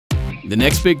The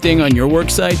next big thing on your work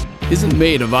site isn't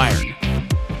made of iron.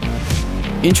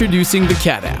 Introducing the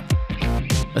CAT app,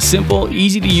 a simple,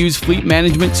 easy-to-use fleet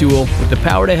management tool with the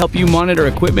power to help you monitor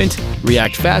equipment,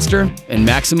 react faster, and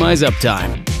maximize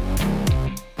uptime.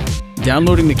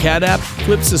 Downloading the CAT app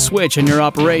flips a switch on your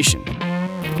operation,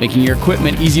 making your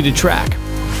equipment easy to track,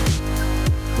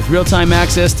 with real-time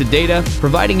access to data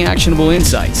providing actionable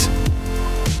insights.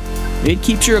 It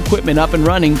keeps your equipment up and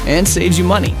running and saves you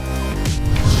money.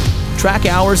 Track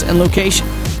hours and location,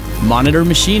 monitor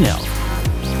machine health,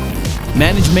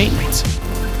 manage maintenance,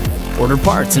 order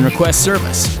parts and request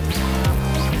service,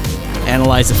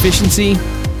 analyze efficiency,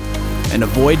 and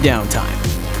avoid downtime.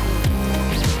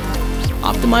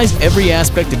 Optimize every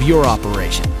aspect of your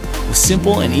operation with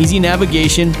simple and easy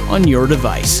navigation on your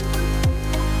device.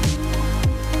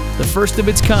 The first of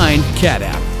its kind CAT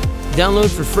app.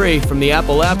 Download for free from the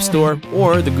Apple App Store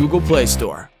or the Google Play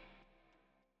Store.